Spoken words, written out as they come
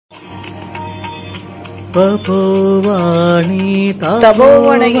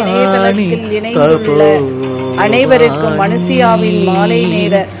தபோவன இணையதளத்தில் இணைந்துள்ள அனைவருக்கும் மனுஷியாவின் மாலை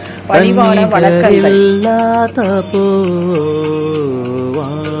நேர பணிவான வணக்கங்கள்.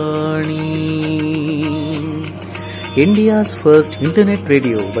 India's first internet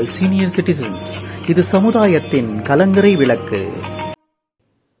radio by senior citizens. இது சமுதாயத்தின் கலங்கரை விளக்கு.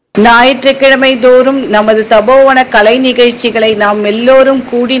 ஞாயிற்றுக்கிழமை தோறும் நமது தபோவன கலை நிகழ்ச்சிகளை நாம் எல்லோரும்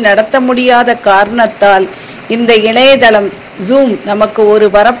கூடி நடத்த முடியாத காரணத்தால் இந்த இணையதளம் ஜூம் நமக்கு ஒரு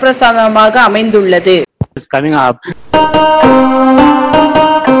வரப்பிரசாதமாக அமைந்துள்ளது.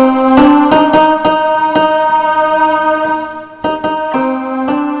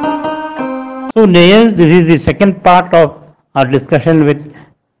 So, Nayans, this is the second part of our discussion with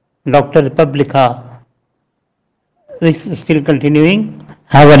Dr. Republica. This is still continuing.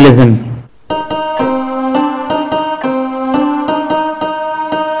 Have a listen.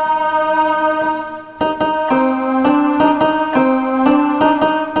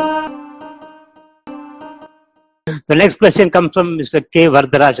 The next question comes from Mr. K.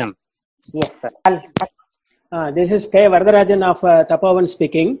 Vardarajan. Yes, sir. This is K. Vardarajan of Tapovan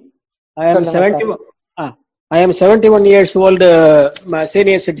speaking. I am 71 years old,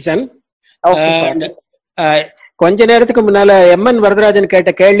 senior citizen. Okay, and கொஞ்ச நேரத்துக்கு முன்னால MN Varadarajan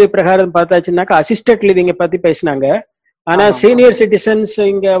கேட்ட கேள்வி பிரகாரம் பார்த்தாச்சுன்னாக்கா assisted லிவிங்க பத்தி பேசினாங்க. ஆனா senior citizens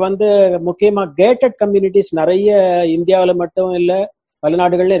இங்க வந்து முக்கியமா கேட்டட் கம்யூனிட்டிஸ் நிறைய இந்தியாவில மட்டும் இல்ல பல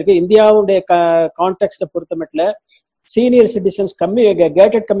நாடுகள்ல இருக்கு. இந்தியாவுடைய கான்டெக்ஸ்ட பொறுத்த மட்டும் சீனியர் சிட்டிசன்ஸ்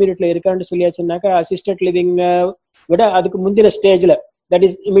கேட்டட் கம்யூனிட்டில இருக்கான்னு சொல்லியாச்சுன்னாக்கா அசிஸ்டட் லிவிங் விட அதுக்கு முந்தின ஸ்டேஜ்ல தட்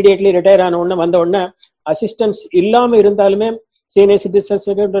இஸ் இமிடியட்லி ரிட்டையர் ஆன உடனே வந்த உடனே அசிஸ்டன்ஸ் இல்லாம இருந்தாலுமே senior citizens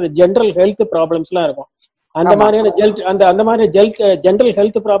general health problems எல்லாம் இருக்கும். அந்த மாதிரியான ஜென்ரல்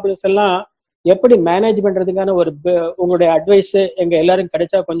ஹெல்த் ப்ராப்ளம்ஸ் எல்லாம் எப்படி மேனேஜ் பண்றதுக்கான ஒரு உங்களுடைய அட்வைஸ் எங்க எல்லாரும்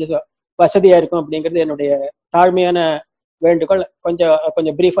கிடைச்சா கொஞ்சம் வசதியா இருக்கும் அப்படிங்கிறது என்னுடைய தாழ்மையான வேண்டுகோள்.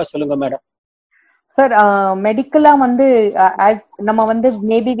 கொஞ்சம் பிரீஃபா சொல்லுங்க மேடம். சார், மெடிக்கலா வந்து நம்ம வந்து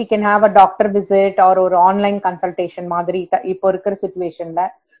maybe we can have a doctor visit or ஒரு ஆன்லைன் கன்சல்டேஷன் மாதிரி இப்போ இருக்கிற சிச்சுவேஷன்ல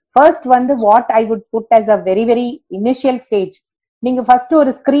ஃபர்ஸ்ட் வந்து what I would put as a very very initial stage, நீங்க ஃபர்ஸ்ட்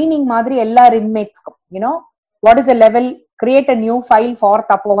ஒரு ஸ்கிரீனிங் மாதிரி எல்லா இன்மேட்ஸ்க்கும் you know what is a level, create a new file for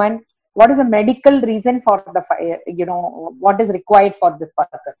தப்போவன், what is a medical reason for the you know what is required for this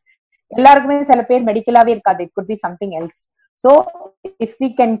person. எல்லாருக்குமே சில பேர் மெடிக்கலாவே இருக்காது, it could B something else. So if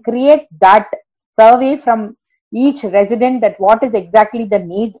we can create that survey from each resident that what is exactly the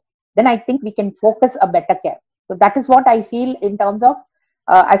need, then I think we can focus a better care. So that is what I feel in terms of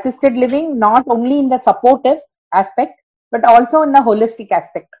assisted living, not only in the supportive aspect but also in the holistic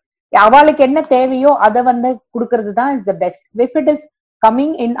aspect. avalukku enna thevayo adha vandu kudukiradhu da is the best. If it is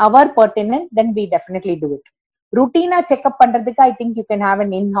coming in our pertinent, then we definitely do it. Routine check up pandradhukku I think you can have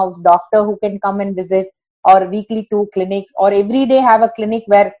an in-house doctor who can come and visit, or weekly 2 clinics, or every day have a clinic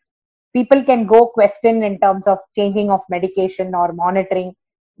where people can go question in terms of changing of medication or monitoring.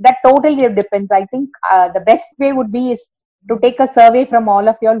 That totally depends. I think the best way would be is to take a survey from all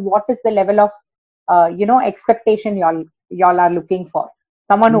of y'all. What is the level of expectation y'all are looking for?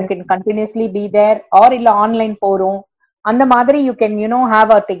 Someone who can continuously be there, or illa online porum and the madri you can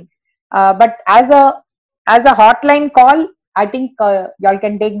have a thing. But as a hotline call, I think y'all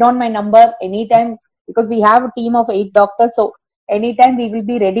can take down my number anytime, because we have a team of 8 doctors. So anytime we will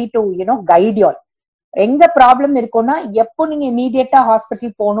be ready to guide you all. எங்க problem இருக்கும்னா எப்போ நீங்க இமீடியட்டா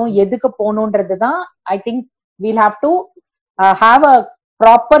hospital போகணும், எதுக்கு போகணும்ன்றது தான் I think we'll have to have a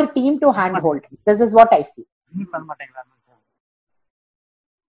proper team to handhold. This is what I feel.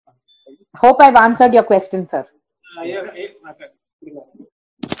 Hope I've answered your question, sir.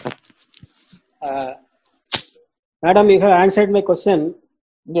 Madam, you have answered my question.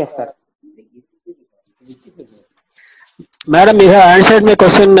 Yes, sir. Madam, you have answered my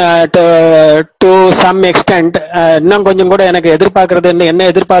question to some extent. இன்னும் கொஞ்சம் கூட எனக்கு எதிர்பார்க்கறது என்ன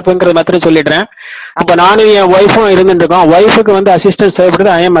எதிர்பார்ப்புங்கிறது மாத்திரம் சொல்லிடுறேன். இப்போ நானும் என் ஒய்ஃபும் இருந்துட்டு இருக்கோம். ஒய்ஃபுக்கு வந்து அசிஸ்டன்ஸ்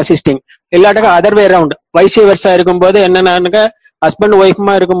தேவைப்படுது, ஐ எம் அசிஸ்டிங். இல்லாட்டா other way around wise Versa இருக்கும்போது என்னன்னா ஹஸ்பண்ட்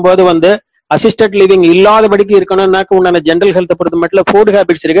ஒய்ஃபுமா இருக்கும்போது வந்து அசிஸ்டட் லிவிங் இல்லாதபடிக்கு இருக்கணும்னாக்க உண்டான ஜென்ரல் ஹெல்த் பொறுத்த மட்டும் ஃபுட்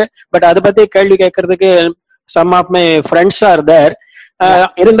ஹேபிட்ஸ் இருக்கு. பட் அதை பத்தி கேள்வி கேட்கறதுக்கு some of my friends R தேர்.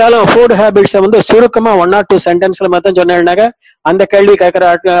 இருந்தாலும் ஃபுட் ஹேபிட்ஸை வந்து சுருக்கமா 1 or 2 சென்டென்ஸ்ல மட்டும் சொன்னாக்க அந்த கேள்வி கேட்கிற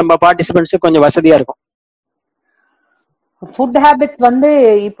பார்ட்டிசிபென்ட்ஸ் கொஞ்சம் வசதியா இருக்கும். ஃபுட் ஹேபிட்ஸ் வந்து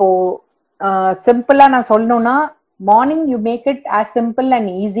இப்போ சிம்பிளா நான் சொல்லணும்னா, morning you make it as simple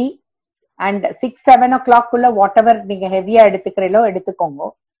and easy, and 6-7 o'clock குள்ள வாட் எவர் நீங்க ஹெவியா எடுத்துக்கிறீங்களோ எடுத்துக்கோங்க.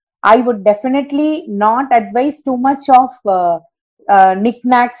 I would definitely not advise too much of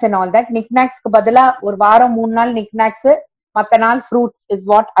knickknacks and all that. Knickknacks க்கு பதிலா ஒரு வாரம் 3 நாள் knickknacks, மத்த நாள் fruits is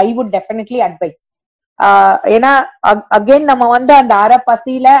what I would definitely advise. ஏன்னா அகைன் நம்ம வந்து அந்த அரை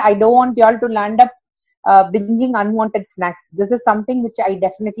பசியில I don't want you all to land up binging unwanted snacks. This is something which I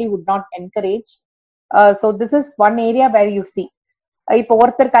definitely would not encourage. So this is one area where you see. இப்போ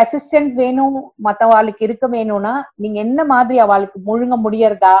ஒருத்தருக்கு assistance வேணும், மத்தவாளுக்கு இருக்க வேணும்னா நீங்க என்ன மாதிரி அவளுக்கு முழுங்க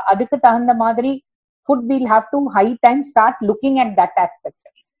முடியறதா, அதுக்கு தகுந்த மாதிரி food we'll have to high time start looking at that aspect.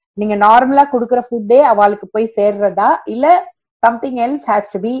 நீங்க நார்மலா கொடுக்குற ஃபுட்டே அவளுக்கு போய் சேர்றதா, இல்ல something else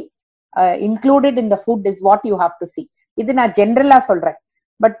has to B included in the food is what you have to C. இது நான் ஜென்ரலா சொல்றேன்.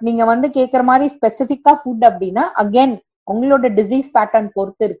 பட் நீங்க வந்து கேக்குற மாதிரி ஸ்பெசிபிக்கா ஃபுட் அப்படின்னா அகேன் உங்களோட டிசீஸ் பேட்டர்ன்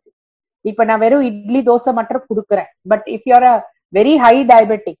பொறுத்து இருக்கு. இப்ப நான் வெறும் இட்லி தோசை மட்டும் கொடுக்குறேன், but if you are a very high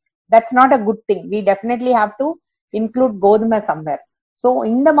diabetic, that's not a good thing. We definitely have to include கோதுமை சம்வேர். ஸோ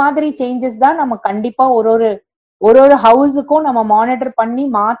இந்த மாதிரி சேஞ்சஸ் தான் நம்ம கண்டிப்பா ஒரு ஒரு ஹவுஸுக்கும் நம்ம மானிட்டர் பண்ணி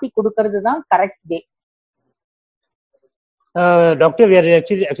மாத்தி கொடுக்கறது தான் correct way. Doctor, we are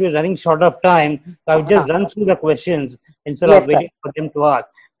actually running short of time. So I'll just run through the questions instead of waiting for them to ask.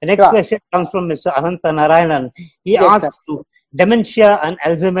 The next question comes from Mr. Ananta Narayanan. He asks to dementia and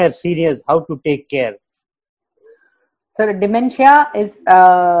Alzheimer's seniors, how to take care. So dementia is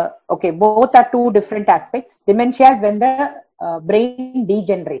okay. Both are two different aspects. Dementia is when the brain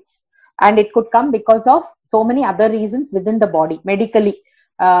degenerates, and it could come because of so many other reasons within the body medically.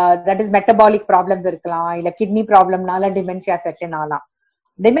 That is metabolic problems இருக்கலாம், இல்ல kidney ப்ராப்ளம்னால dementia செட்டின் ஆகலாம்.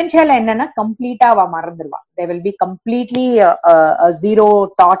 டிமென்ஷியால என்னன்னா கம்ப்ளீட்டா அவ மறந்துடுவா. They will be completely zero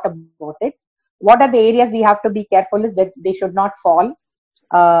thought about it. What are the areas we have to be careful is that they should not fall.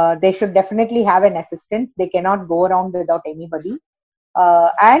 They should definitely have an assistance. They cannot go around without anybody.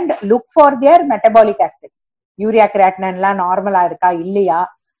 And look for their metabolic aspects. Urea creatinine la normal ah irukka illaya,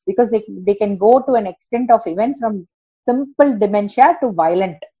 because they can go to an extent of even from simple dementia to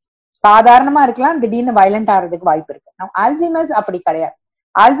violent. சாதாரணமா இருக்கலாம், திடீர்னு violent ஆகிறதுக்கு வாய்ப்பு இருக்கு. Now Alzheimer's அப்படி கிடையாது.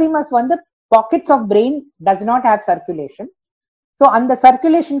 Alzheimer's வந்து pockets of brain does not have circulation. So அந்த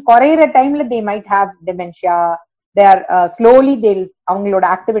circulation குறையிற டைம்ல they might have dementia. They are slowly அவங்களோட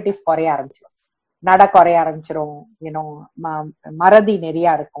ஆக்டிவிட்டிஸ் குறைய ஆரம்பிச்சிடும், நட குறைய ஆரம்பிச்சிடும், யூனோ மறதி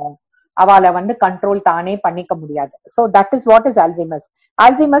நிறைய இருக்கும், அவளை வந்து கண்ட்ரோல் தானே பண்ணிக்க முடியாது. So that is what is Alzheimer's.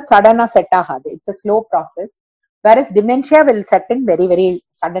 Alzheimer's சடனா செட் ஆகாது. It's a slow process. Whereas dementia will set in very, very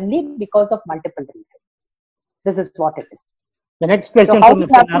suddenly because of multiple reasons. This is what it is. The next question so how from we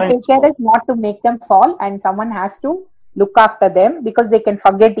have to take care is not to make them fall, and someone has to look after them, because they can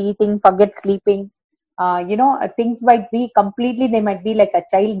forget eating, forget sleeping. Things might be completely, they might be like a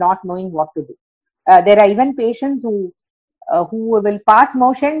child not knowing what to do. There are even patients who will pass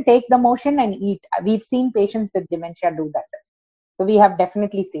motion, take the motion and eat. We've seen patients with dementia do that. So we have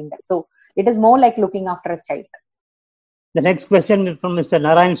definitely seen that. So it is more like looking after a child. The next question is from Mr.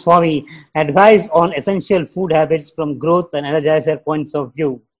 Narayan Swami. Advice on essential food habits from growth and energizer points of view.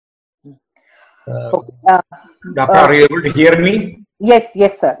 Doctor, are you able to hear me? Yes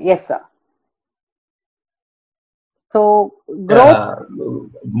sir. So growth.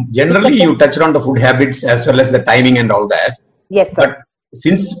 Generally, you touched on the food habits as well as the timing and all that. Yes sir.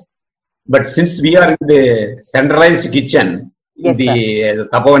 But since we are in the centralized kitchen, yes, the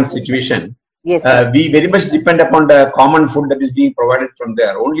Tapovan situation, yes, we very much depend upon the common food that is being provided from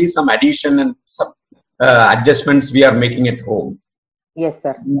there. Only some addition and some adjustments we are making at home. Yes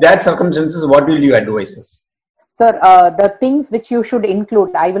sir. In that circumstances, what will you advise us? Sir, the things which you should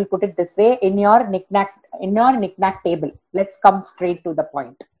include, I will put it this way, in your knick-knack table. Let's come straight to the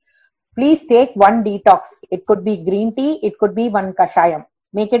point. Please take one detox. It could be green tea, it could be one kashayam.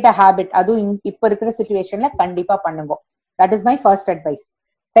 Make it a habit. Adu இப்ப இருக்கிற situationல கண்டிப்பா பண்ணுங்க. That is my first advice.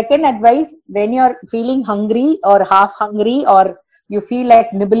 Second advice, when you're feeling hungry or half hungry, or you feel like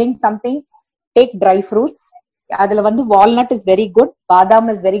nibbling something, take dry fruits. அதுல வந்து walnut is very good, badam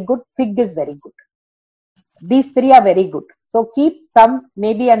is very good, fig is very good. These three are very good. So keep some,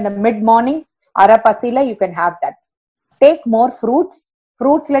 maybe in the mid morning, ara pasila, you can have that. Take more fruits.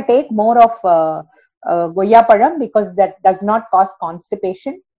 Fruits la take more of goya padam, because that does not cause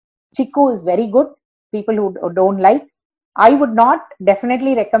constipation. Chiku is very good. People who don't like. I would not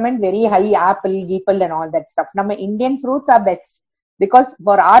definitely recommend very high apple, geeple and all that stuff. Nama Indian fruits are best, because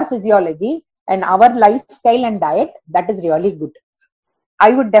for our physiology and our lifestyle and diet, that is really good.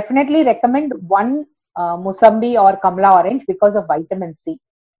 I would definitely recommend one Musambi or Kamla orange because of vitamin C.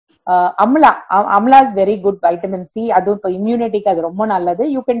 Amla is very good vitamin C. Adu immunity ku adu romba nalladhu.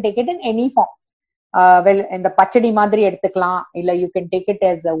 You can take it in any form. In the pachadi madri eduthukalam, illa you can take it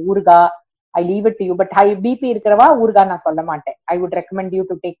as a urga. I leave it to you. But high BP irukkrava urga na solla maten. I would recommend you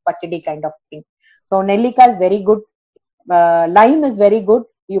to take pachadi kind of thing. So Nellika is very good. Lime is very good.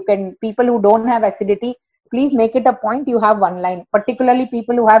 You can, people who don't have acidity, please make it a point you have one lime, particularly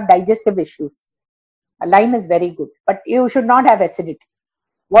people who have digestive issues. Lime is very good, but you should not have acidity.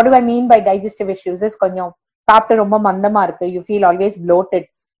 What do I mean by digestive issues is konjam saapta romba mandama irukku, you feel always bloated.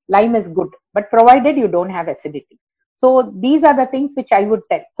 Lime is good, but provided you don't have acidity. So these are the things which I would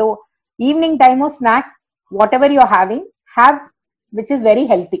tell. So evening time or snack, whatever you're having, have which is very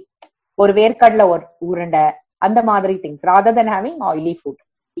healthy. Or verkadla or uranda and the madri things rather than having oily food.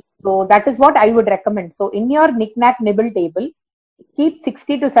 So that is what I would recommend. So in your knick-knack nibble table, keep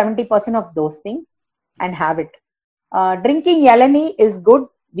 60 to 70% of those things and have it. Drinking yelani is good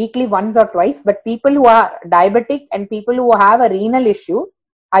weekly once or twice, but people who are diabetic and people who have a renal issue,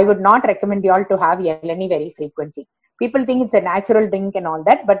 I would not recommend you all to have yelani very frequently. People think it's a natural drink and all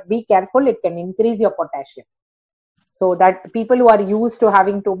that, but be careful, it can increase your potassium. So that people who are used to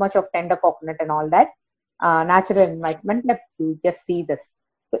having too much of tender coconut and all that, natural environment, you just see this.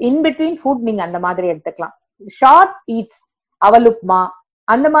 So in between food, neenga andha madri eduthakalam. Short eats, avalupma,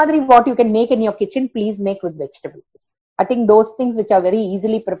 andha madri what you can make in your kitchen, please make with vegetables. I think those things which are very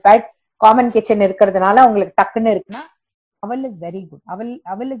easily prepared, common kitchen irukradanaala ungalku takkunnu irukna, aval is very good.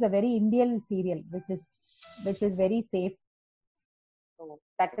 Aval is a very Indian cereal which is very safe. So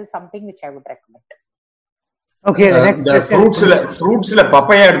that is something which I would recommend. Okay, the next fruits la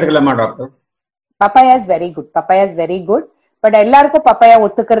papaya eduthukkalama doctor? Papaya is very good. Papaya is very good, but ellarku papaya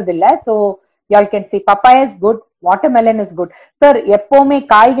ottukiradilla. So you all can see papaya is good, watermelon is good. Sir, eppome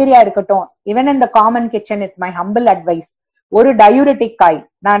kaigariya irukattum, even in the common kitchen, it's my humble advice. Oru diuretic kai,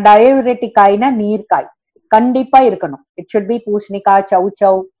 na diuretic kai na neer kai kandipa irukanum. It should be pushnika, chau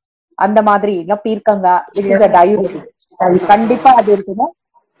chau, andha madri, no peerkanga, which is a diuretic. Kandipa adu irukanum.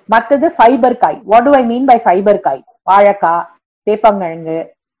 மற்றது fibre காய். What do I mean by fibre காய்? வாழைக்காய், சேப்பங்கிழங்கு,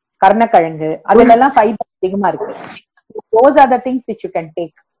 கர்ணக்கிழங்கு, அதுலெல்லாம் fibre அதிகமா இருக்கு. Those are the things which you can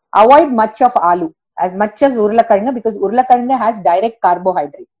take. Avoid much of aloo as much as urlakalanga, because urlakalanga has direct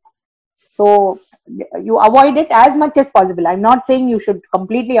carbohydrates. So you avoid it as much as possible. I'm not saying you should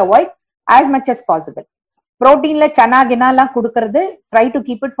completely avoid, as much as possible. Protein la chana gina la kudukradu, try to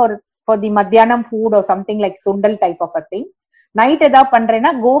keep it for the madhyanam food or something like sundal type of a thing. Night edha pandrena,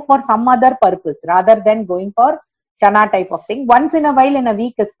 go for some other purpose rather than going for chana type of thing. Once in a while in a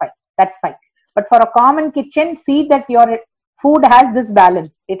week is fine, that's fine. But for a common kitchen, see that your food has this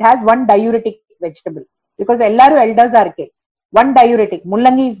balance. It has one diuretic vegetable, because ellaru elders are okay. One diuretic,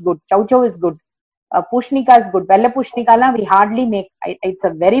 mullangi is good, chow chow is good, pushnika is good. Vella pushnika la we hardly make. It's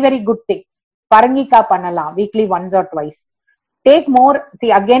a very very good thing. Parangika panala weekly once or twice. Take more.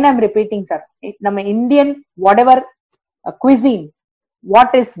 See, again I'm repeating, sir. Nama Indian whatever cuisine, what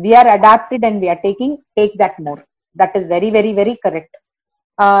is we are adapted and we are taking, take that more. That is very very very correct.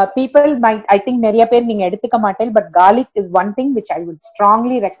 People might, I think neriya per neenga eduthuka maatel, but garlic is one thing which I would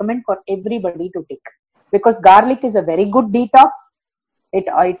strongly recommend for everybody to take, because garlic is a very good detox. It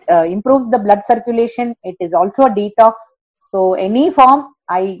improves the blood circulation. It is also a detox. So any form,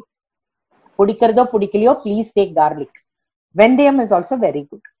 I pudikardo pudikaliyo, please take garlic. Vendayam is also very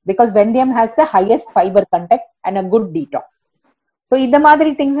good, because Vendayam has the highest fiber content and a good detox. So the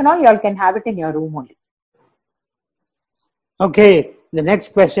madri things and all, you all can have it in your room only. Okay, the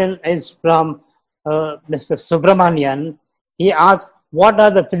next question is from Mr. Subramanian. He asked, what are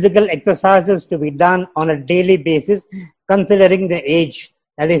the physical exercises to be done on a daily basis considering the age,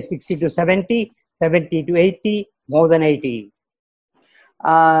 that is 60 to 70, 70 to 80, more than 80?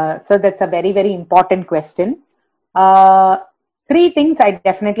 So that's a very very important question. Three things I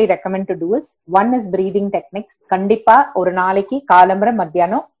definitely recommend to do is, one is breathing techniques. Kandipa oru naaliki kaalambra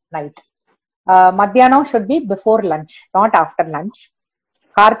madhyano night. Madhyano should be before lunch, not after lunch.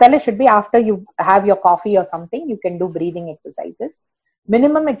 Karthala should be after you have your coffee or something, you can do breathing exercises.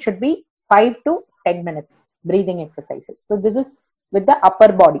 Minimum it should be 5 to 10 minutes breathing exercises. So this is with the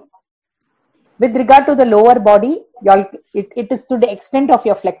upper body. With regard to the lower body, it is to the extent of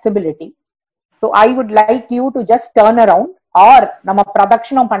your flexibility. So I would like you to just turn around, or nama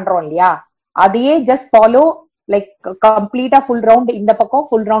pradakshanam pandrom illaya, adeye just follow, like complete a full round in the pakam,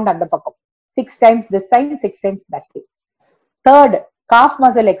 full round and the pakam, 6 times this side, 6 times that way. Third, calf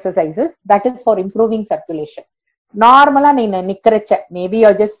muscle exercises, that is for improving circulation. Normala neena nikkaracha, maybe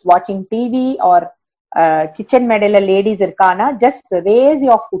you're just watching TV or kitchen medela ladies irkana, just raise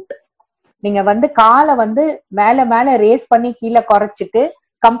your foot. நீங்க வந்து காலை வந்து மேல மேல race பண்ணி கீழே குறைச்சிட்டு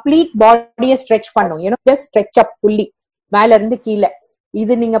complete பாடியை ஸ்ட்ரெச் பண்ணும். ஜஸ்ட் ஸ்ட்ரெச் அப் ஃபுல்லி மேல இருந்து கீழே.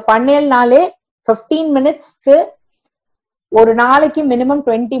 இது நீங்க பண்ணேல்னாலே 15 மினிட்ஸ்க்கு ஒரு நாளைக்கு minimum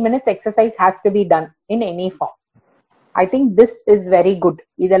 20 minutes exercise has to be done in any form. I think this is very good.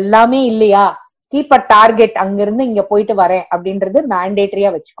 இது எல்லாமே இல்லையா, கீப் அ டார்கெட், அங்கிருந்து இங்க போயிட்டு வரேன் அப்படின்றது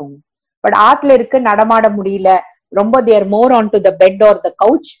மேண்டேட்டரியா வச்சுக்கோங்க. பட் ஆத்துல இருக்கு, நடமாட முடியல, ரொம்ப there more on to the bed or the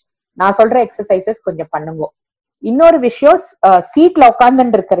couch, நான் சொல்ற எக்ஸசைசஸ் கொஞ்சம் பண்ணுங்க. இன்னொரு விஷயம், சீட்ல உட்கார்ந்து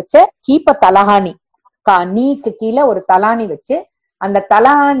இருக்கிறச்ச கீப்ப தலஹானி, நீக்கு கீழே ஒரு தலானி வச்சு அந்த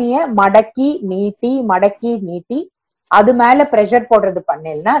தலஹானிய மடக்கி நீட்டி அது மேல பிரஷர் போடுறது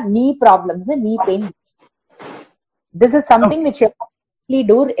பண்ணேன்னா நீ ப்ராப்ளம்ஸ், நீ pain. This is something which you mostly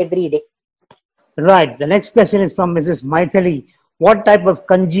do every day. Right. The next question is from Mrs. Maithili. What type of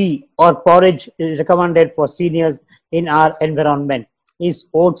kanji or porridge is recommended for seniors in our environment? Is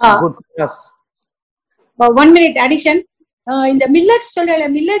oats good for us? 1 minute addition. In the millets,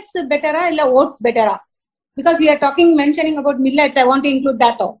 millets better or oats better? Because we are mentioning about millets, I want to include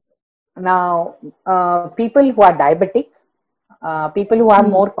that also. Now, people who are diabetic, people who have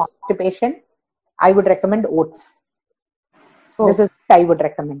more constipation, I would recommend oats. This is what I would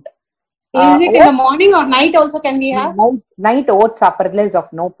recommend. Is it in the morning or night also can we have? Night oats saparla is of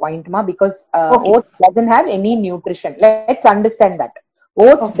no point, because oats doesn't have any nutrition. Let's understand that.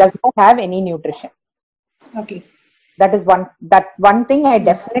 Oats does not have any nutrition. Okay. That is one thing I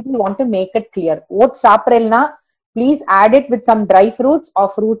definitely want to make it clear. Oats saparelna, please add it with some dry fruits or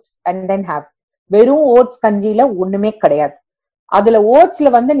fruits and then have. Verum oats kanjila onnume kadiyadu. Adula oats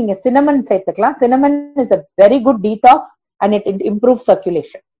la vandu neenga cinnamon சேர்த்துக்கலாம். Cinnamon is a very good detox and it improves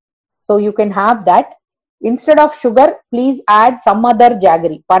circulation. So you can have that. Instead of sugar, please add some other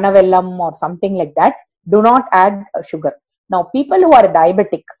jaggery, panavellam or something like that. Do not add sugar. Now, people who are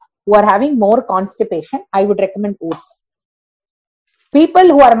diabetic, who are having more constipation, I would recommend oats. People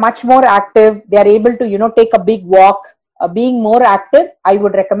who are much more active, they are able to, take a big walk, being more active, I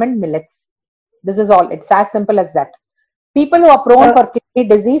would recommend millets. This is all. It's as simple as that. People who are prone for kidney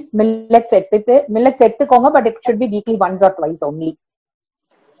disease, millets எடுத்துக்கோங்க, but it should be weekly once or twice only.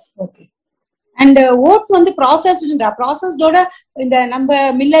 Okay. And oats வந்து processed-ஓட இந்த நம்ம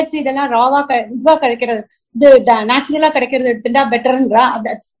millets இதெல்லாம் ராவா இதுவா கிடைக்கிறது, இது நேச்சுரலா கிடைக்கிறது எடுத்துட்டா பெட்டர்ன்றா,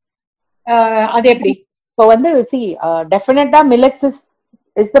 அது எப்படி? So வந்து see, definitely millets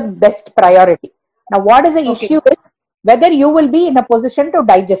is the best priority. Now what is the issue is whether you will be in a position to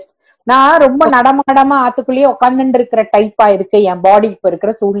digest. நான் ரொம்ப நடமாடாம ஆத்துக்குள்ளேயே உட்கார்ந்து இருக்கிற டைப்பா இருக்கு என் பாடி இப்ப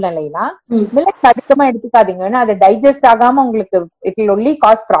இருக்கிற சூழ்நிலைனா மில்லட்ஸ் அதிகமா எடுத்துக்காதீங்க. ஏன்னா அது டைஜஸ்ட் ஆகாம உங்களுக்கு it will only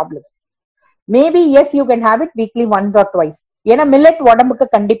cause problems. Maybe as you can have it weekly once or twice. ஏன்னா மில்லட் உடம்புக்கு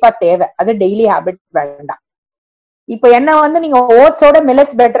கண்டிப்பா தேவை, அது டெய்லி ஹேபிட் வேண்டாம். இப்ப என்ன வந்து நீங்க ஓட்ஸோட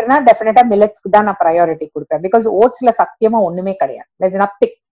மில்லட்ஸ் பெட்டர்னா டெஃபினட்டா மில்லட்ஸ்க்கு தான் நான் ப்ரையாரிட்டி கொடுப்பேன். பிகாஸ் ஓட்ஸ்ல சத்தியமா ஒண்ணுமே கிடையாது. there's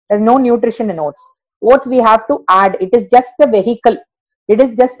nothing, there's no nutrition in oats. Oats we have to add, it is just a vehicle, it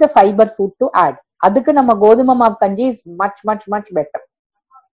is just a fiber food to add. அதுக்கு நம்ம கோதுமை மாவு கஞ்சி is much much much better.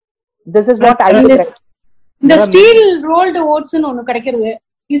 This is what I would recommend. The steel rolled oats னு ஒன்னு கிடைக்கிறது,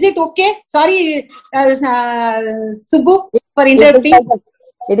 is it okay? Sorry Subbu for interrupting.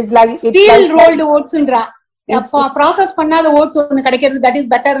 It is like steel rolled oats ன்றா, process பண்ணாத oats ஒன்னு கிடைக்கிறது, that is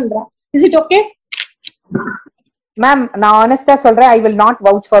better ன்றா. Is it okay? Ma'am, நான் honest-ஆ சொல்றேன், I will not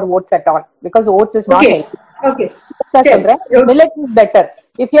vouch for oats at all because oats is not healthy. Okay. Millet is better.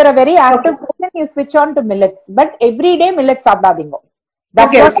 If you are a very active person, you switch on to millets. But every day millets சாப்பிடாதீங்க.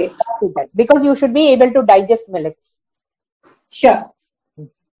 That's what because you should be able to digest millets. Sure.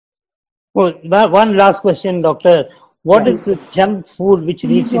 Well, one last question, doctor. What is the junk food which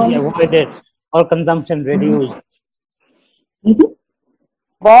needs to be avoided or consumption reduced?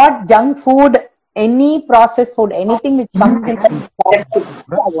 What junk food? Any processed food, anything which comes in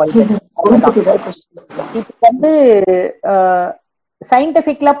இது வந்து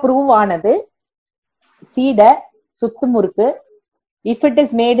சயின்டிபிக்லா prove ஆனது. சீடை, சுத்து முறுக்கு, if it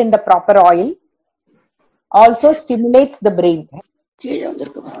is made in the proper oil, also stimulates the brain.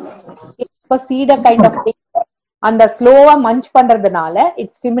 இப்ப சீடை kind of thing, அந்த ஸ்லோவா மஞ்ச் பண்றதுனால it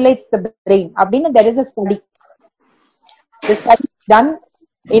stimulates the brain அப்படின்னு there is a study. The study is done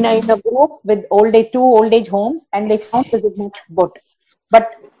in a group with two old age homes, and they found this is much good. But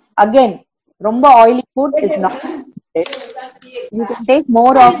again, romba oily food is not good. You can take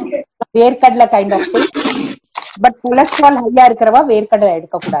more of verkadla kind of thing, but cholesterol high irukkrava verkadla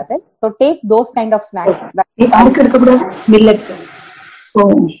edukka koodadhu. So take those kind of snacks. Millets.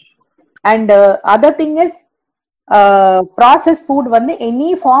 And other thing is processed food வந்து any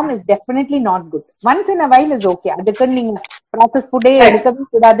form is definitely not good. Once in a while is okay. அதுக்கு நீங்க processed food எடுக்கவே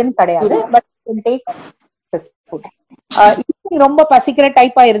கூடாதுன்னு கிடையாது. But you can take processed food. ரொம்ப பசிக்கிற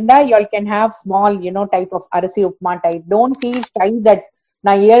டைப்பா இருந்தா you all can have small type of அரிசி upma type. Don't feel shy that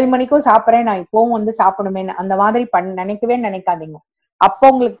நான் 7 மணிக்கும் சாப்பிடுறேன், நான் இப்பவும் வந்து சாப்பிடுமே அந்த மாதிரி நினைக்கவே நினைக்காதீங்க. அப்போ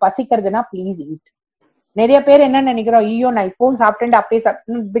உங்களுக்கு பசிக்கிறதுனா ப்ளீஸ் ஈட். நிறைய பேர் என்ன நினைக்கிறோம், ஐயோ நான் இப்பவும் சாப்பிட்டேன் அப்பயே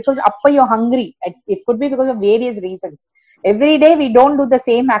சாப்பிட்டேன், பிகாஸ் அப்ப you hungry. It could be because of various reasons. Every day we don't do the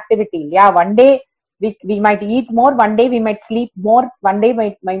same activity இல்லையா. One day we might eat more, one day we might sleep more, one day we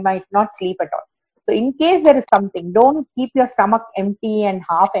might not sleep at all. So in case there is something, don't keep your stomach empty and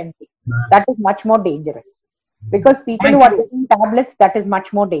half empty. That is much more dangerous, because people who are taking tablets, that is much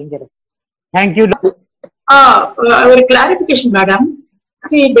more dangerous. Thank you. ஒரு clarification madam.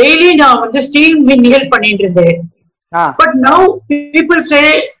 See, daily நான் வந்து steam inhale பண்ணிட்டு இருந்தேன். But now people say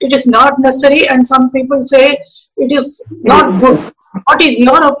it is not necessary and some people say it is not good. What is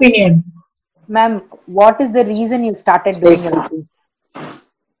your opinion? Ma'am, what is the reason you started doing it?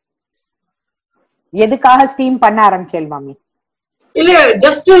 எதுக்காக steam பண்ண ஆரம்பிச்சேன் மாமி? இல்ல,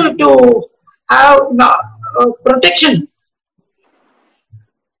 just to have protection.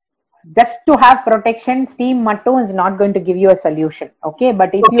 Just to have protection, steam mattum is not going to give you a solution. Okay,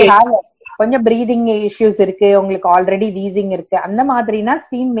 but if you have கொஞ்சம் breathing issues இருக்கு, உங்களுக்கு already wheezing இருக்கு, அந்த மாதிரினா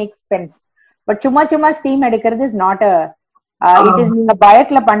steam makes sense. But சும்மா steam எடுக்கிறது is not a it is நீங்க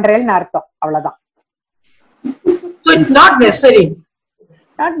பயத்துல பண்றேன்னு அர்த்தம், அவ்வளவுதான். So it's not necessary.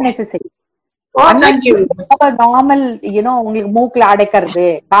 Not necessary. Oh, thank you. Normal உங்களுக்கு மூக்குல அடைக்கிறது,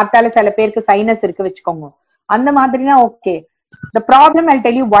 காத்தால சில பேருக்கு சைனஸ் இருக்கு வச்சுக்கோங்க, அந்த மாதிரினா okay. The problem, I'll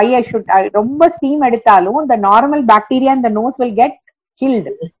tell you why I should. ரொம்ப ஸ்டீம் எடுத்தாலும் the normal bacteria in the nose will get killed.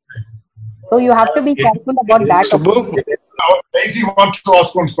 So you have to be careful about that. Daisy wants to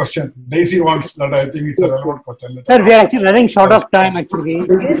ask one question. Daisy wants that. I think it's a relevant question. Sir, we are actually running short of time.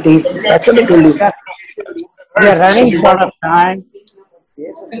 Actually, we are running short of time.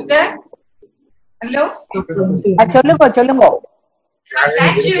 Hello. சொல்லுங்க.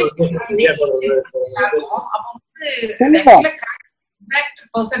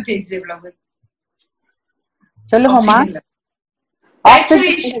 சொல்லுங்கம்மா.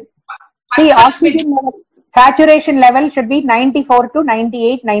 Saturation level should be 94 to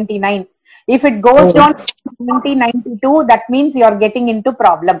 98, 99. If it goes down to 90, 92, that means you are getting into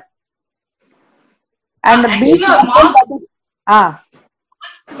problem. And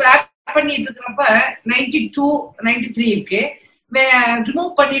பண்ணிட்டு இருக்கிறப்ப 92, 93 இருக்கு.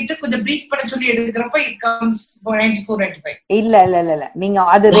 Remove பண்ணிட்டு கொஞ்சம் breath பண்ண சொல்லி எடுக்கிறப்ப it comes 94, 95. இல்ல நீங்க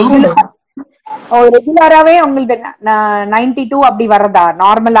அது ரெகுலராவே உங்களுக்கு 92 அப்படி வரதா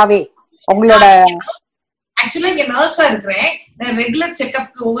நார்மலாவே உங்களோட? ஆக்சுவலா இங்க நர்ஸா இருக்கிறேன், நான் ரெகுலர்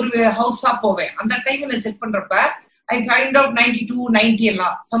செக்அப்க்கு ஒவ்வொரு ஹவுஸா போவேன். அந்த டைம்ல செக் பண்றப்ப ஐ ஃபைண்ட் அவுட் 92, 90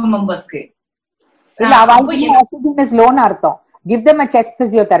 எல்லாம் சம் மெம்பர்ஸ்க்கு. இல்ல ஆக்சிஜன் இஸ் லோன்னு அர்த்தம். Give them a chest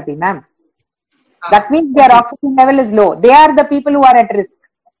physiotherapy, ma'am. That means their oxygen level is low. They are the people who are at risk.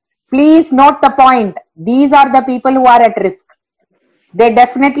 Please note the point. These are the people who are at risk. They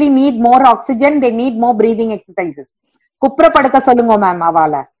definitely need more oxygen. They need more breathing exercises. Kupra padaka solungo, ma'am,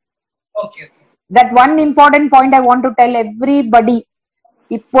 avala. Okay. That one important point I want to tell everybody.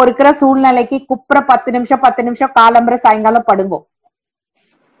 இப்போ இருக்கிற சூழ்நிலைக்கு குப்புற 10 நிமிஷம் காலம்பர சாயங்காலம் படுங்கோ.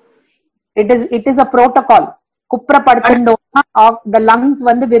 It is a protocol. குப்புற படுத்துட்டோம்னா the lungs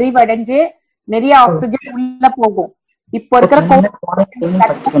வந்து விரிவடைஞ்சு நிறைய oxygen உள்ள போகும். இப்போ இருக்கிற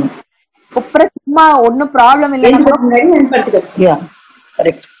குப்புற சும்மா ஒன்னும் ப்ராப்ளம் இல்லை.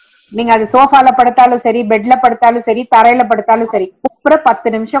 நீங்க அது சோஃபால படுத்தாலும் சரி, பெட்ல படுத்தாலும் சரி, தரையில படுத்தாலும் சரி, குப்புற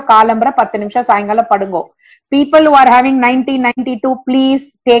 10 நிமிஷம் காலம்பர 10 நிமிஷம் சாயங்காலம் படுங்கோ. People who are having 90, 92, please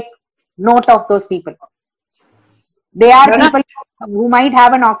take note of those people. They are people who might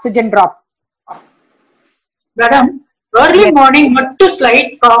have an oxygen drop. Madam, early morning மட்டும் slight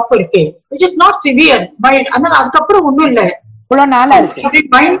cough இருக்கு, which is not severe. ஆனா அதுக்கப்புறம் ஒண்ணும் இல்ல. எவ்வளவு நாளா இருக்கு?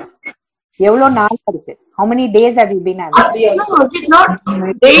 எவ்வளவு நாளா இருக்கு? How many days have you been having? No, it is not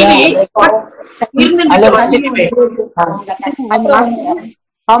daily, but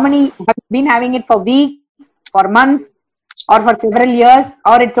how many have you been having it for weeks, for months, or for several years,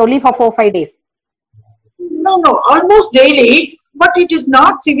 or it's only for 4-5 days? No, almost daily. But it is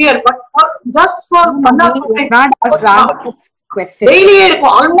not severe. But just for question. Daily,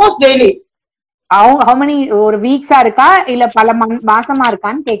 almost daily. How many weeks இருக்கா இல்ல பல மாசமா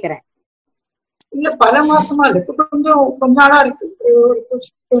இருக்கான்னு கேக்குறேன். இல்ல பல மாசமா இருக்கு, கொஞ்ச நாளா இருக்கு.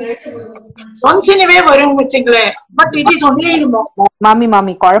 once in a way வரும் வச்சுங்களேன். But it is only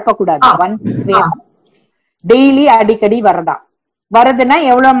மாமி குழப்ப கூடாது. once டெய்லி அடிக்கடி வருதுன்னா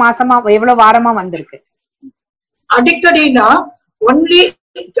எவ்வளவு மாசமா எவ்வளவு வாரமா வந்திருக்கு? அடிக்கடினா only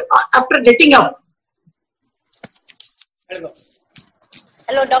after getting up.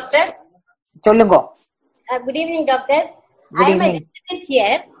 Hello, doctor. சொல்லுங்க. Good evening, doctor. I am a resident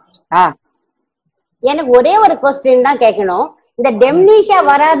here. எனக்கு ஒரே ஒரு क्वेश्चन தான் கேட்கணும். இந்த டெம்னீஷியா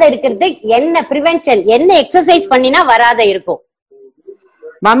வராத இருக்கிறது என்ன பிரிவென்ஷன், என்ன எக்ஸசைஸ் பண்ணினா வராத இருக்கும்?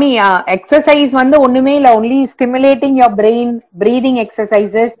 மாமி எக்ஸசைஸ் வந்து ஒண்ணுமே இல்ல, only stimulating your brain, breathing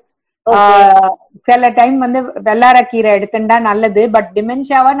exercises. சில டைம் வந்து வெள்ளாரக்கீரை எடுத்துட்டா நல்லது. பட்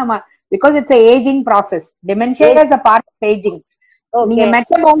டிமென்ஷியாவா நம்ம because it's a aging process. Dementia is a part of aging. நீங்க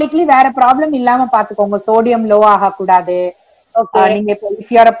மெட்டபாலிக்லி வேற ப்ராப்ளம் இல்லாம பாத்துக்கோங்க. சோடியம் லோ ஆக கூடாது. நீங்க if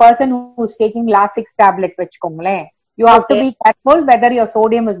you are a person who is taking Lasix tablet வச்சுக்கோங்களேன், you have to be careful whether your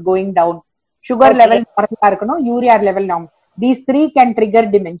sodium is going down. Sugar level நார்மலா இருக்கணும், urea level normal. These three can trigger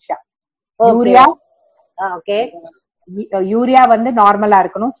dementia. Urea வந்து நார்மலா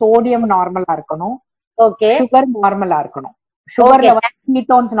இருக்கணும், sodium நார்மலா இருக்கணும், sugar நார்மலா இருக்கணும், சுகர்ல வந்து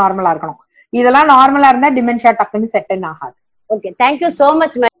கீட்டோன்ஸ் நார்மலா இருக்கணும். இதெல்லாம் நார்மலா இருந்தா டிமென்ஷியா டக்குன்னு செட்டில் ஆகாது. Okay, thank you so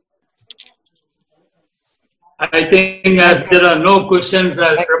much. I think as there are no questions,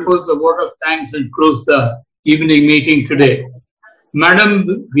 I propose a vote of thanks and close the evening meeting today. Madam,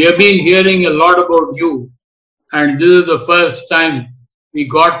 we have been hearing a lot about you, and this is the first time we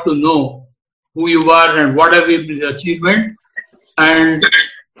got to know who you are and what have been the achievement. And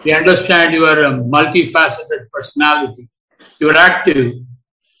we understand you are a multifaceted personality. You are active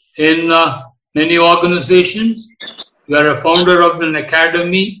in many organizations. You are a founder of an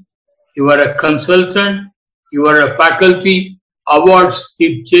academy. You are a consultant. You are a faculty. Awards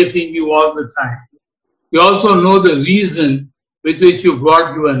keep chasing you all the time. You also know the reason with which you got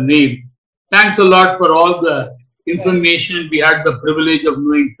your name. Thanks a lot for all the information we had the privilege of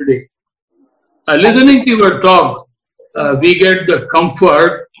knowing today. Listening to your talk, we get the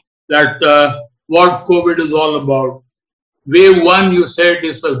comfort that what COVID is all about. Wave 1, you said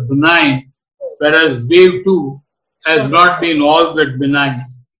this was benign, whereas wave 2 has not been all that benign.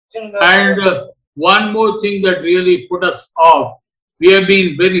 And one more thing that really put us off, we have been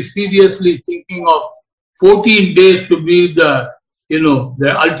very seriously thinking of 14 days to be the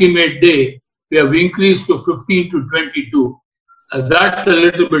ultimate day. We have increased to 15 to 22. That's a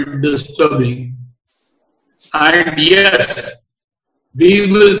little bit disturbing. And yes, we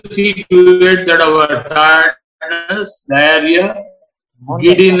will see to it that our tiredness, diarrhea,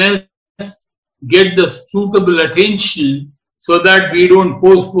 giddiness get the suitable attention so that we don't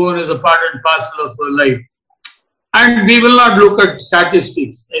postpone as a part and parcel of our life. And we will not look at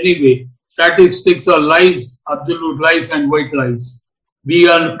statistics anyway. Statistics are lies, absolute lies and white lies. We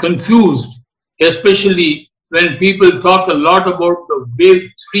are confused, especially when people talk a lot about the wave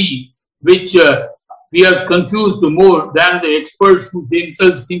 3, which we are confused more than the experts who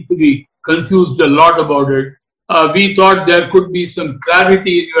themselves seem to be confused a lot about it. We thought there could be some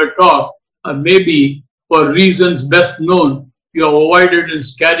clarity in your talk. Maybe for reasons best known, you have avoided in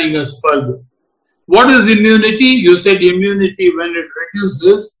scaring us further. What is immunity? You said immunity, when it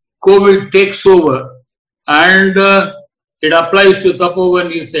reduces, COVID takes over. And it applies to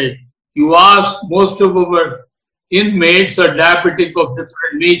Tapovan, you said. You asked, most of our inmates are diabetic of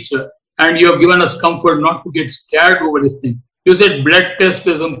different nature, and you have given us comfort not to get scared over this thing. You said blood test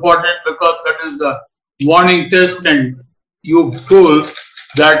is important because that is a warning test, and you told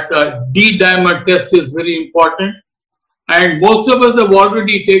that D-dimer test is very important. And most of us have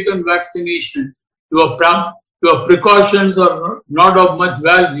already taken vaccination. Your precautions are not of much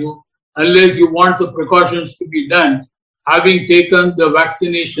value unless you want the precautions to be done, having taken the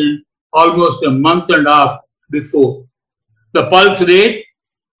vaccination almost a month and a half before. The pulse rate,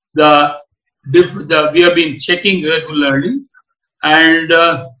 we have been checking regularly, and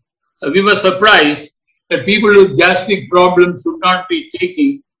we were surprised that people with gastric problems should not be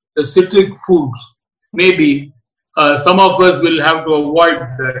taking the citric foods. Maybe some of us will have to avoid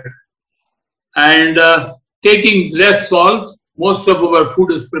that. And taking less salt, most of our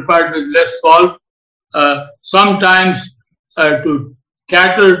food is prepared with less salt. Sometimes to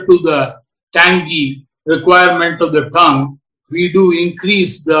cater to the tangy requirement of the tongue, we do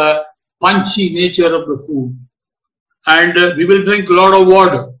increase the punchy nature of the food. And we will drink a lot of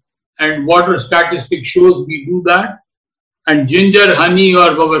water. And water statistics shows we do that. And ginger, honey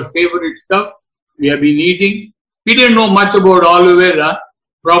are our favorite stuff we have been eating. We didn't know much about aloe vera.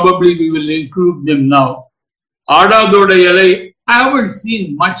 Probably we will include them now. Ada doda yelai, I haven't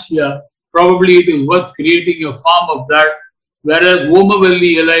seen much here. Probably it is worth creating a farm of that. Whereas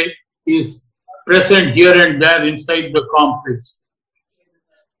Omavalli yelai is present here and there inside the complex.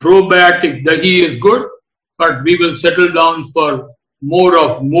 Probiotic dahi is good, but we will settle down for more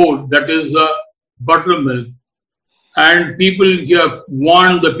of more, that is buttermilk. And people here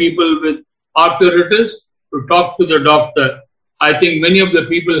warn the people with arthritis to talk to the doctor. I think many of the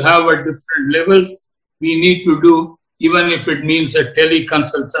people have at different levels. We need to do, even if it means a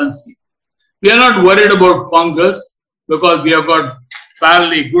teleconsultancy. We are not worried about fungus because we have got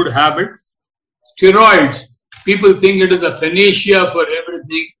fairly good habits. Steroids, people think it is a panacea for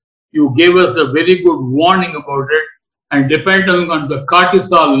everything. You gave us a very good warning about it, and depending on the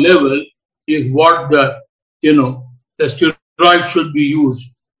cortisol level is what the steroid should be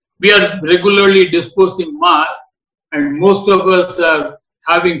used. We are regularly disposing masks, and most of us are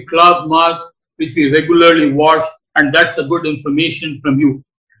having cloth masks which we regularly wash, and that's a good information from you.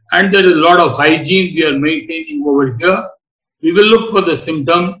 And there is a lot of hygiene we are maintaining over here. We will look for the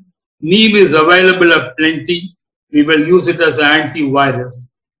symptom. Neem is available at plenty. We will use it as an antivirus.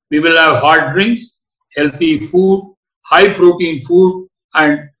 We will have hot drinks, healthy food, high protein food,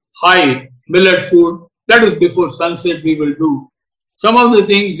 and high millet food. That is before sunset we will do. Some of the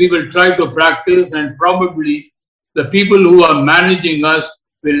things we will try to practice, and probably the people who are managing us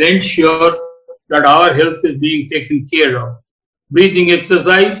will ensure that our health is being taken care of. Breathing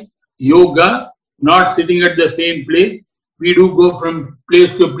exercise, yoga, not sitting at the same place. We do go from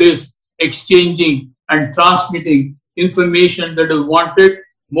place to place, exchanging and transmitting information that is wanted,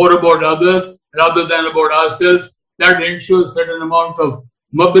 more about others rather than about ourselves. That ensures certain amount of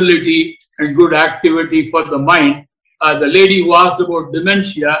mobility and good activity for the mind. The lady who asked about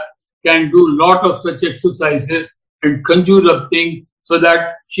dementia can do a lot of such exercises and conjure up things so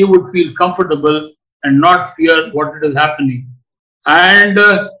that she would feel comfortable and not fear what is happening. And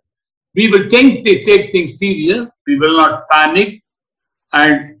we will take things serious. We will not panic.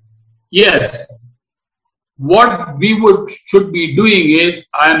 And yes, what we should be doing is,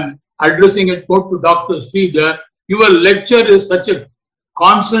 I am addressing it more to Dr. Sridhar. Your lecture is such a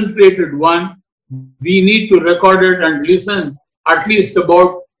concentrated one. We need to record it and listen at least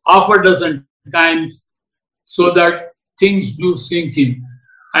about half a dozen times so that things do sink in.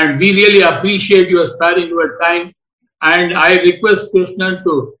 And we really appreciate your sparing your time. And I request Krishnan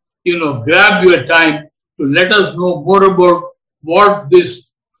to, grab your time to let us know more about what this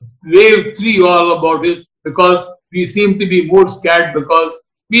wave 3 all about is, because we seem to be more scared because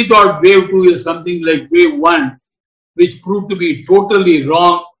we thought wave 2 is something like wave 1, which proved to be totally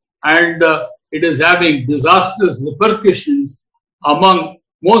wrong, and it is having disastrous repercussions among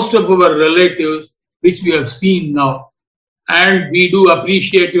most of our relatives, which we have seen now. And we do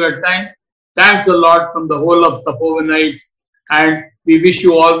appreciate your time. Thanks a lot from the whole of Tapovanites, and we wish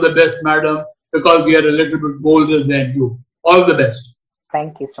you all the best, madam, because we are a little bit older than you. All the best.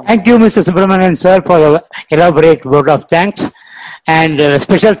 Thank you so much. Thank you, Mr. Subramanian, sir, for the elaborate vote of thanks. And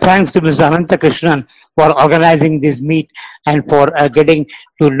special thanks to Mr. Ananta Krishnan for organizing this meet and for getting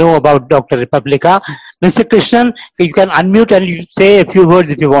to know about Dr. Republica. Mr. Krishnan, you can unmute and say a few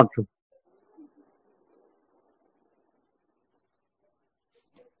words if you want to.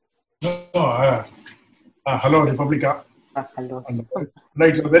 Hello, Republica. Hello.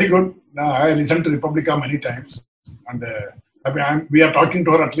 Right, very good. I listened to Republica many times, and we are talking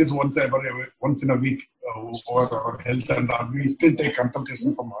to her at least once in a week over our health, and we still take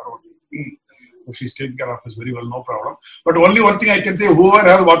consultation from her only. So she's taking care of us very well, no problem. But only one thing I can say: whoever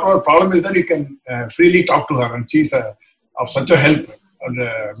has whatever problem is there, you can freely talk to her, and she's of such a help, and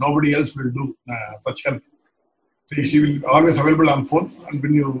nobody else will do such help. So she will always available on phone, and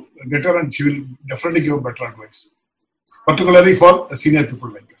when you get her, and she will definitely give better advice, particularly for senior people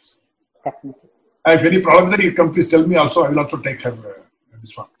like us. Definitely. If any problem there, you can please tell me also. I will also take her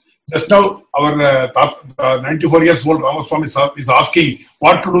this one. Just now, our 94 years old Ramaswamy is asking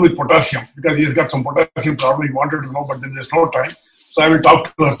what to do with potassium, because he has got some potassium problem. He wanted to know, but then there's no time. So I will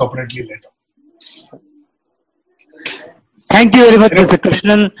talk to her separately later. Thank you very much, Mr.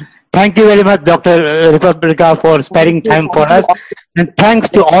 Krishnan. Thank you very much, Dr. Republica, for sparing time for us. And thanks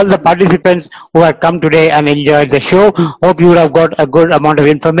to all the participants who have come today and enjoyed the show. Hope you have got a good amount of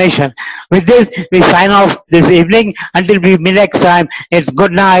information. With this, we sign off this evening. Until we meet next time, it's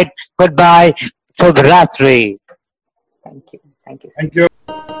good night, goodbye, Shubhratri. Thank you. Thank you. Thank you.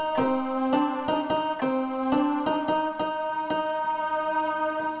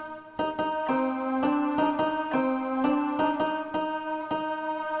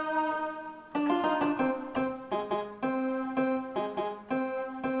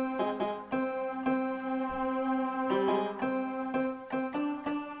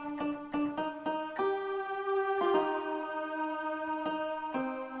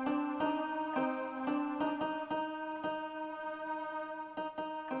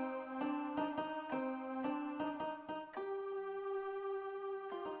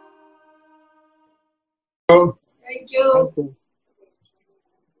 Thank you.